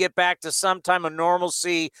hopefully we get back to some time of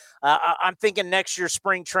normalcy? I'm thinking next year,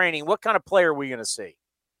 spring training. What kind of player are we going to see?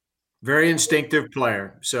 Very instinctive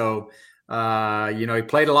player. So, he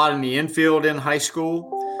played a lot in the infield in high school.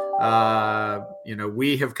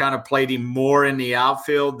 We have kind of played him more in the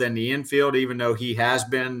outfield than the infield, even though he has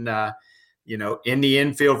been, in the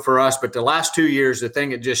infield for us. But the last 2 years, the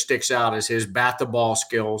thing that just sticks out is his bat the ball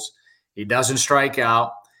skills. He doesn't strike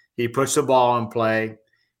out. He puts the ball in play.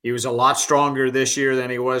 He was a lot stronger this year than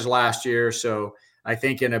he was last year. So I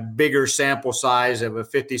think in a bigger sample size of a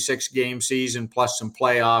 56-game season plus some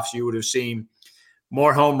playoffs, you would have seen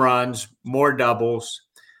more home runs, more doubles.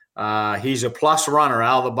 He's a plus runner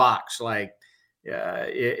out of the box.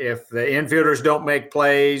 If the infielders don't make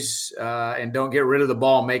plays and don't get rid of the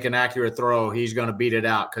ball, make an accurate throw, he's going to beat it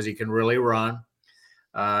out because he can really run.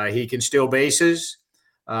 He can steal bases.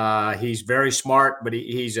 He's very smart, but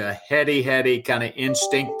he's a heady kind of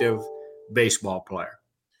instinctive baseball player.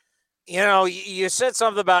 You know, you said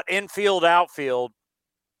something about infield, outfield,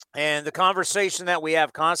 and the conversation that we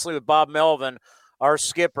have constantly with Bob Melvin, our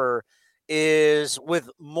skipper, is with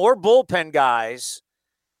more bullpen guys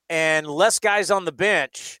and less guys on the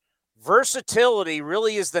bench, versatility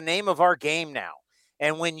really is the name of our game now.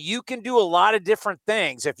 And when you can do a lot of different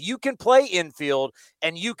things, if you can play infield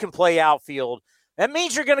and you can play outfield, that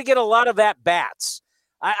means you're going to get a lot of at-bats.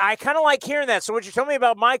 I kind of like hearing that. So what you tell me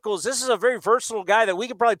about Michael is this is a very versatile guy that we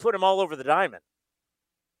could probably put him all over the diamond.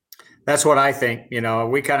 That's what I think. You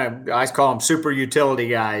know, I call them super utility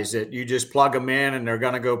guys that you just plug them in and they're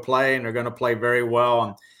going to go play and they're going to play very well.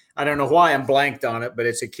 And I don't know why I'm blanked on it, but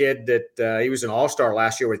it's a kid that he was an all-star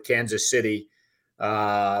last year with Kansas City,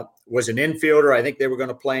 was an infielder. I think they were going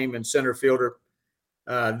to play him in center fielder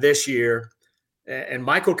this year. And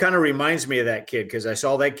Michael kind of reminds me of that kid because I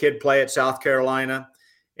saw that kid play at South Carolina.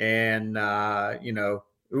 And, you know,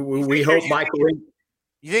 we hope Michael.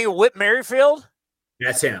 You think of Whit Merrifield?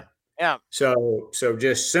 That's him. Yeah. So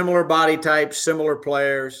just similar body types, similar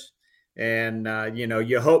players. And, you know,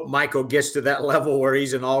 you hope Michael gets to that level where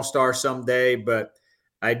he's an all-star someday. But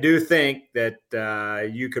I do think that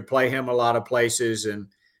you could play him a lot of places. And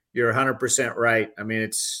you're 100% right. I mean,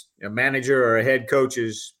 it's a manager or a head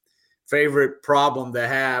coach's favorite problem to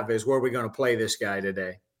have is where we're going to play this guy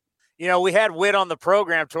today. You know, we had Whit on the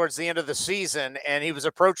program towards the end of the season, and he was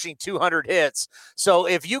approaching 200 hits. So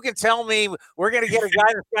if you can tell me we're going to get a guy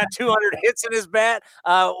that's got 200 hits in his bat,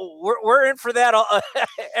 we're in for that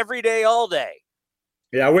every day, all day.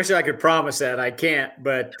 Yeah, I wish I could promise that. I can't,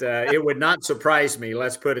 but it would not surprise me.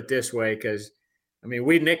 Let's put it this way, because, I mean,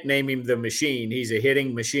 we nickname him the machine. He's a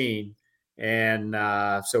hitting machine. And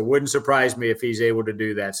so it wouldn't surprise me if he's able to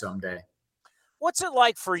do that someday. What's it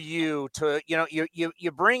like for you to, you know,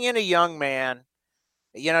 you bring in a young man,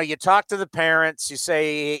 you know, you talk to the parents, you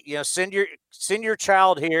say, you know, send your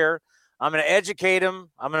child here. I'm going to educate him.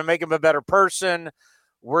 I'm going to make him a better person.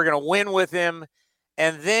 We're going to win with him.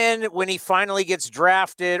 And then when he finally gets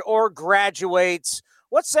drafted or graduates,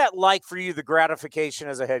 what's that like for you, the gratification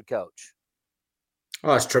as a head coach?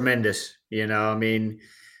 Oh, it's tremendous. You know, I mean,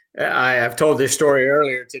 I've told this story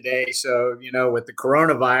earlier today. So, you know, with the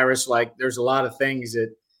coronavirus, like there's a lot of things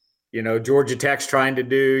that, you know, Georgia Tech's trying to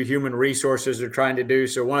do, human resources are trying to do.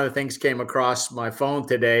 So one of the things came across my phone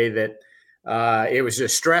today that it was a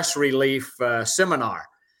stress relief seminar.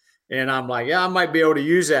 And I'm like, yeah, I might be able to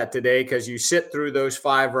use that today because you sit through those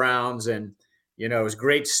 5 rounds and, you know, it was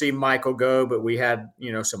great to see Michael go, but we had,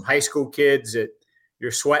 you know, some high school kids that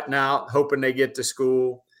you're sweating out, hoping they get to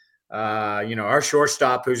school. You know, our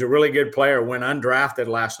shortstop, who's a really good player, went undrafted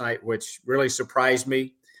last night, which really surprised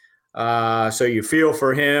me. So you feel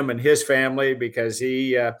for him and his family because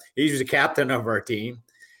he's the captain of our team.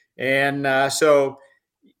 And so,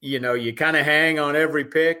 you know, you kind of hang on every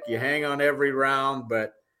pick, you hang on every round,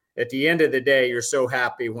 but at the end of the day, you're so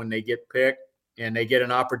happy when they get picked and they get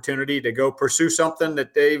an opportunity to go pursue something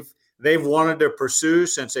that they've wanted to pursue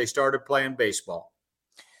since they started playing baseball.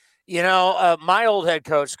 You know, my old head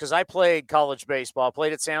coach, because I played college baseball,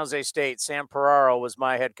 played at San Jose State. Sam Peraro was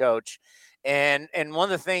my head coach. And one of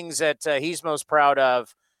the things that he's most proud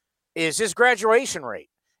of is his graduation rate.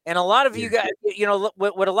 And a lot of you guys, you know,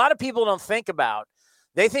 what a lot of people don't think about,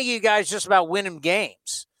 they think you guys just about winning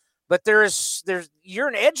games. But you're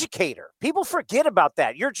an educator. People forget about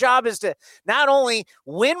that. Your job is to not only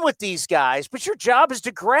win with these guys, but your job is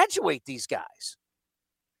to graduate these guys.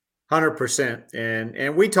 100%.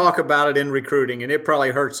 And we talk about it in recruiting, and it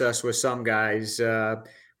probably hurts us with some guys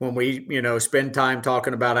when we, you know, spend time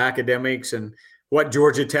talking about academics and what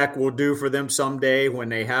Georgia Tech will do for them someday when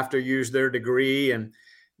they have to use their degree. And,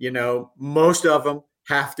 you know, most of them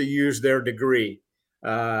have to use their degree.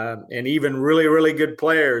 And even really, really good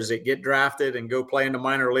players that get drafted and go play in the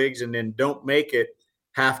minor leagues and then don't make it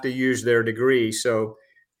have to use their degree. So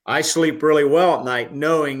I sleep really well at night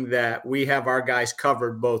knowing that we have our guys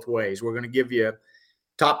covered both ways. We're going to give you a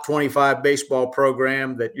top 25 baseball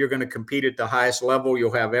program that you're going to compete at the highest level.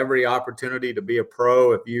 You'll have every opportunity to be a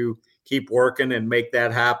pro if you keep working and make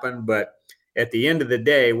that happen. But at the end of the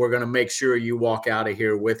day, we're going to make sure you walk out of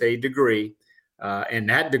here with a degree. And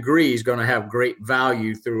that degree is going to have great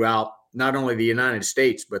value throughout not only the United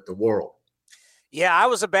States, but the world. Yeah, I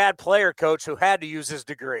was a bad player, coach, who had to use his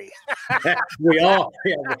degree. we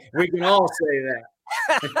can all say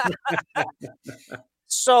that.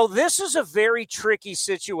 So this is a very tricky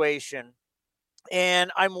situation,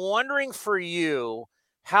 and I'm wondering for you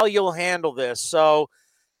how you'll handle this. So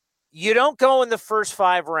you don't go in the first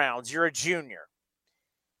 5 rounds. You're a junior.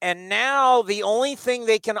 And now the only thing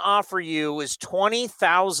they can offer you is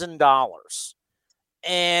 $20,000.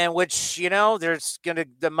 And which,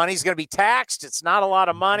 the money's going to be taxed. It's not a lot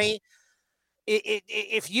of money.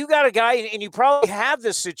 If you got a guy, and you probably have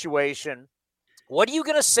this situation, what are you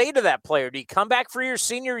going to say to that player? Do you come back for your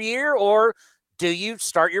senior year, or do you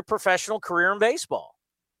start your professional career in baseball?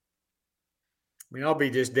 I mean, I'll be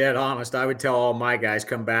just dead honest. I would tell all my guys,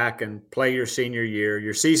 come back and play your senior year.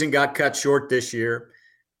 Your season got cut short this year.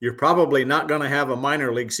 You're probably not going to have a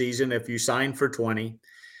minor league season if you sign for 20.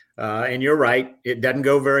 And you're right, it doesn't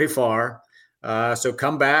go very far. So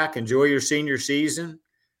come back, enjoy your senior season,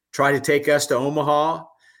 try to take us to Omaha,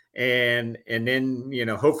 and then,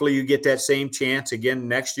 hopefully you get that same chance again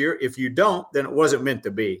next year. If you don't, then it wasn't meant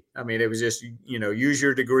to be. I mean, it was just, use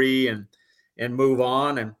your degree and move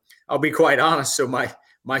on. And I'll be quite honest. So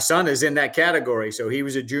my son is in that category. So he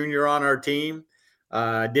was a junior on our team,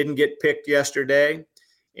 didn't get picked yesterday.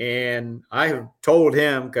 And I have told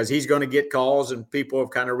him, because he's going to get calls and people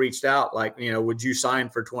have kind of reached out like, would you sign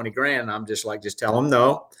for 20 grand? I'm just like, just tell him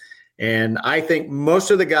no. And I think most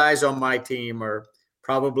of the guys on my team are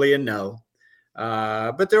probably a no.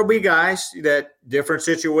 But there'll be guys that different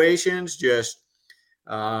situations, just,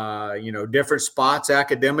 different spots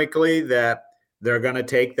academically that they're going to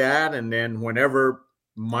take that. And then whenever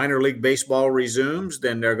minor league baseball resumes,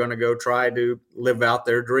 then they're going to go try to live out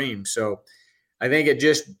their dreams. So I think it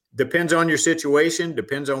just depends on your situation,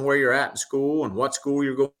 depends on where you're at in school and what school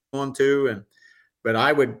you're going to. But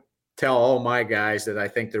I would tell all my guys that I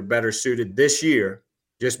think they're better suited this year,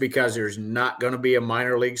 just because there's not going to be a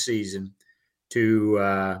minor league season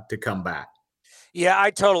to come back. Yeah, I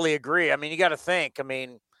totally agree. I mean, you got to think. I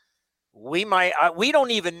mean, we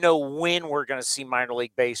don't even know when we're going to see minor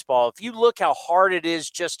league baseball. If you look how hard it is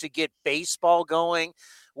just to get baseball going,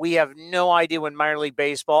 we have no idea when minor league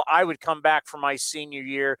baseball. I would come back for my senior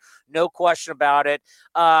year, no question about it.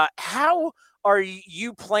 How are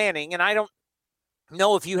you planning? And I don't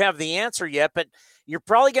know if you have the answer yet, but you're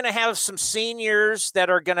probably going to have some seniors that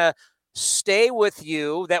are going to stay with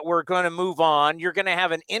you that we're going to move on. You're going to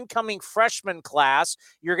have an incoming freshman class.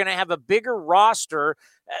 You're going to have a bigger roster.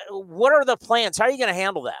 What are the plans? How are you going to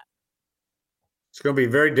handle that? It's going to be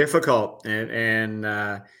very difficult. And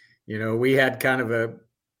we had kind of a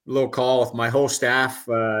little call with my whole staff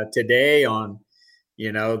today on,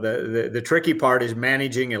 the tricky part is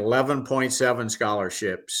managing 11.7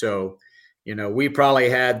 scholarships. So, we probably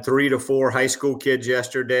had 3 to 4 high school kids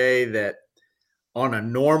yesterday that on a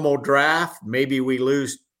normal draft, maybe we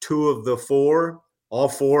lose 2 of the 4. All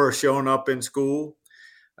 4 are showing up in school.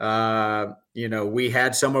 We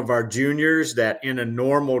had some of our juniors that in a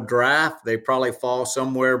normal draft, they probably fall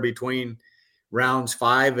somewhere between rounds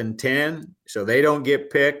 5 and 10. So they don't get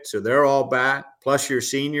picked. So they're all back, plus your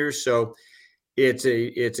seniors. So it's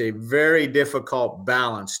a very difficult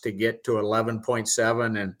balance to get to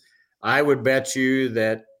 11.7. And I would bet you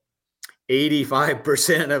that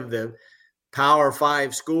 85% of the Power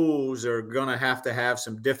 5 schools are going to have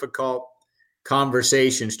some difficult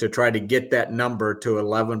conversations to try to get that number to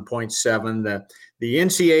 11.7. The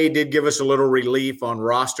NCAA did give us a little relief on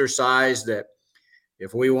roster size, that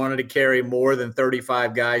if we wanted to carry more than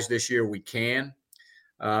 35 guys this year, we can.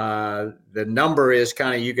 The number is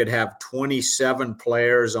kind of, you could have 27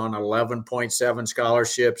 players on 11.7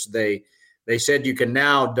 scholarships. They said you can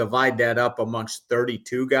now divide that up amongst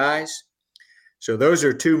 32 guys. So those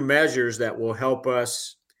are 2 measures that will help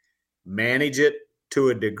us manage it to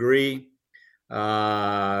a degree.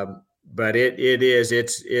 But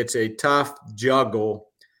it's a tough juggle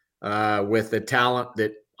with the talent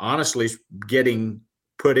that honestly is getting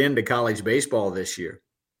put into college baseball this year.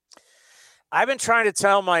 I've been trying to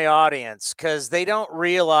tell my audience, because they don't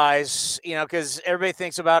realize, because everybody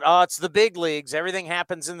thinks about, it's the big leagues. Everything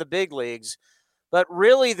happens in the big leagues. But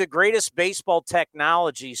really, the greatest baseball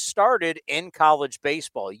technology started in college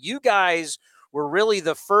baseball. You guys were really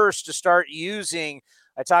the first to start using,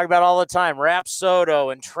 I talk about all the time,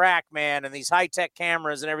 Rapsodo and TrackMan and these high-tech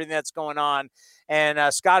cameras and everything that's going on.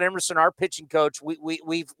 And Scott Emerson, our pitching coach,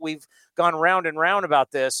 we've gone round and round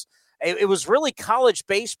about this. It was really college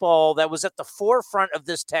baseball that was at the forefront of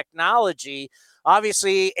this technology.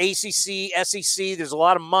 Obviously, ACC, SEC, there's a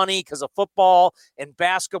lot of money because of football and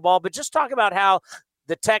basketball. But just talk about how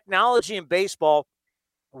the technology in baseball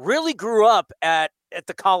really grew up at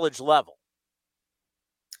the college level.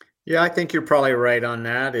 Yeah, I think you're probably right on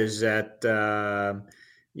that, is that,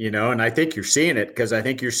 and I think you're seeing it, because I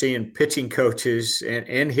think you're seeing pitching coaches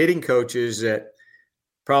and hitting coaches that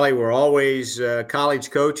probably were always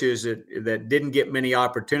college coaches that didn't get many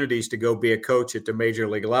opportunities to go be a coach at the major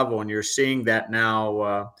league level. And you're seeing that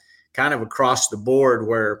now kind of across the board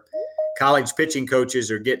where college pitching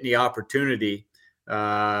coaches are getting the opportunity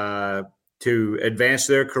to advance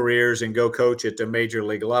their careers and go coach at the major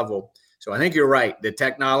league level. So I think you're right. The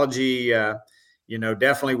technology,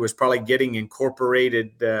 definitely was probably getting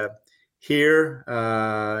incorporated here,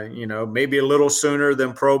 maybe a little sooner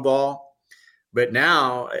than pro ball. But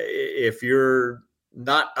now, if you're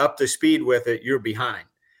not up to speed with it, you're behind.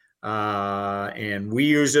 And we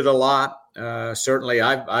use it a lot. Certainly,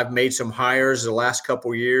 I've made some hires the last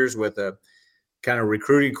couple of years with a kind of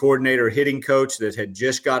recruiting coordinator, hitting coach that had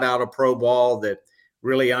just got out of pro ball that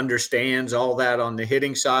really understands all that on the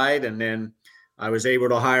hitting side. And then I was able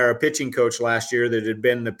to hire a pitching coach last year that had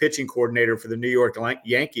been the pitching coordinator for the New York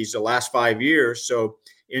Yankees the last 5 years. So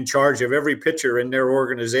in charge of every pitcher in their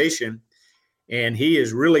organization. And he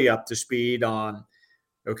is really up to speed on,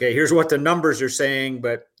 okay, here's what the numbers are saying,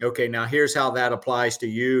 but okay, now here's how that applies to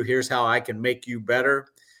you. Here's how I can make you better.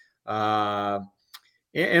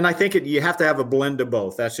 And I think you have to have a blend of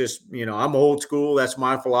both. That's just, I'm old school. That's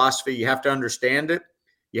my philosophy. You have to understand it.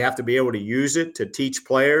 You have to be able to use it to teach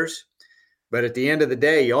players. But at the end of the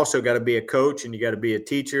day, you also got to be a coach, and you got to be a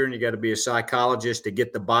teacher, and you got to be a psychologist to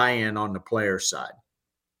get the buy-in on the player side.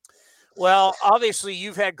 Well, obviously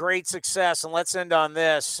you've had great success, and let's end on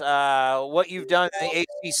this. What you've done in the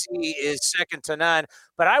ACC is second to none.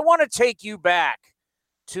 But I want to take you back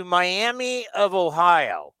to Miami of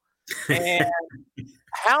Ohio. And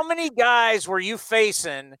how many guys were you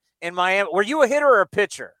facing in Miami? Were you a hitter or a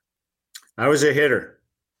pitcher? I was a hitter.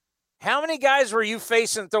 How many guys were you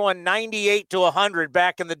facing throwing 98 to 100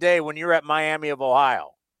 back in the day when you were at Miami of Ohio?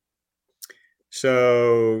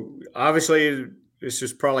 So obviously this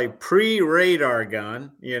is probably pre-radar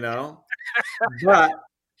gun,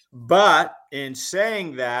 but in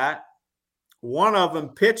saying that, one of them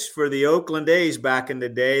pitched for the Oakland A's back in the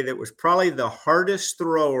day that was probably the hardest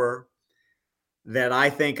thrower that I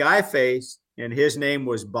think I faced, and his name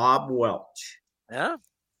was Bob Welch. Yeah.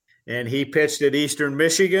 And he pitched at Eastern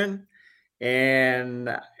Michigan. And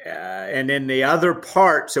then the other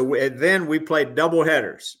part, so then we played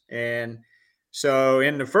doubleheaders. And so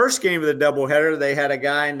in the first game of the doubleheader, they had a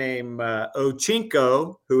guy named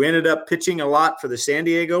Ochinko who ended up pitching a lot for the San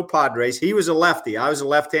Diego Padres. He was a lefty. I was a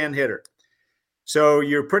left-hand hitter. So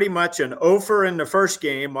you're pretty much an offer in the first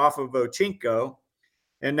game off of Ochinko.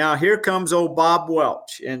 And now here comes old Bob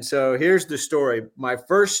Welch. And so here's the story. My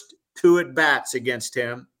first two at-bats against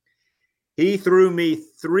him, he threw me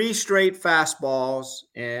 3 straight fastballs,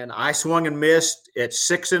 and I swung and missed at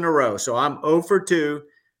 6 in a row. So I'm 0 for 2,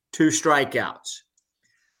 2 strikeouts.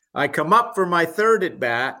 I come up for my third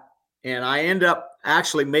at-bat, and I end up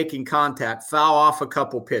actually making contact, foul off a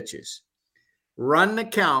couple pitches, run the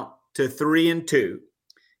count to 3-2.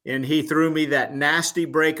 And he threw me that nasty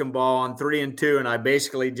breaking ball on 3-2. And I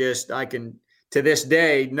basically I can, to this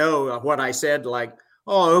day, know what I said, like,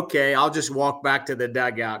 oh, okay, I'll just walk back to the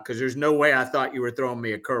dugout because there's no way I thought you were throwing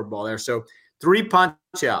me a curveball there. So 3 punch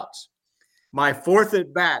outs. My fourth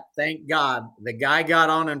at bat, thank God, the guy got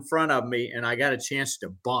on in front of me and I got a chance to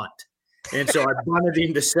bunt. And so I bunted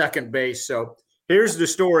him to second base. So here's the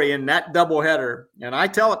story in that doubleheader. And I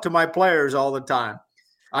tell it to my players all the time.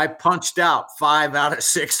 I punched out 5 out of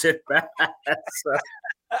 6 at bats.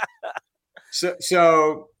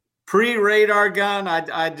 So pre-radar gun,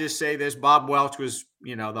 I'd just say this. Bob Welch was,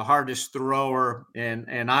 the hardest thrower.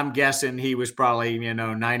 And I'm guessing he was probably,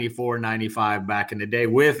 94, 95 back in the day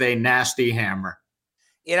with a nasty hammer.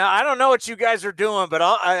 I don't know what you guys are doing, but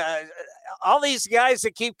all these guys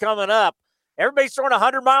that keep coming up, everybody's throwing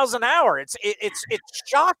 100 miles an hour. It's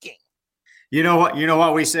shocking. You know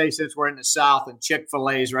what we say since we're in the South and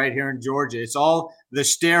Chick-fil-A's right here in Georgia. It's all the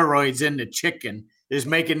steroids in the chicken is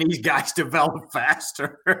making these guys develop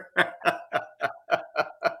faster.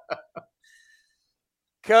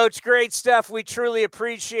 Coach, great stuff. We truly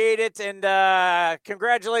appreciate it. And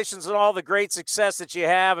congratulations on all the great success that you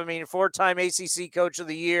have. I mean, 4-time ACC Coach of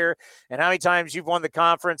the Year, and how many times you've won the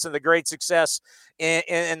conference and the great success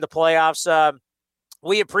in the playoffs.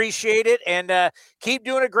 We appreciate it, and keep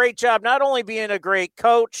doing a great job, not only being a great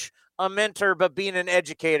coach, a mentor, but being an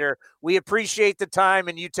educator. We appreciate the time,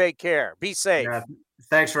 and you take care. Be safe. Yeah,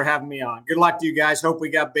 thanks for having me on. Good luck to you guys. Hope we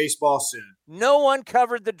got baseball soon. No one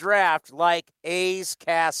covered the draft like A's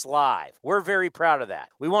Cast Live. We're very proud of that.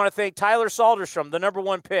 We want to thank Tyler Salderstrom, the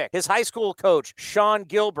 #1 pick, his high school coach, Sean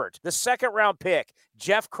Gilbert, the second-round pick,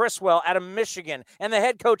 Jeff Criswell out of Michigan, and the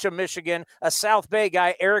head coach of Michigan, a South Bay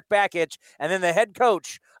guy, Eric Bakich, and then the head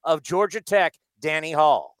coach of Georgia Tech, Danny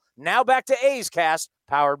Hall. Now back to A's Cast,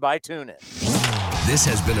 powered by TuneIn. This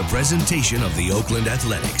has been a presentation of the Oakland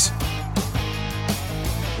Athletics.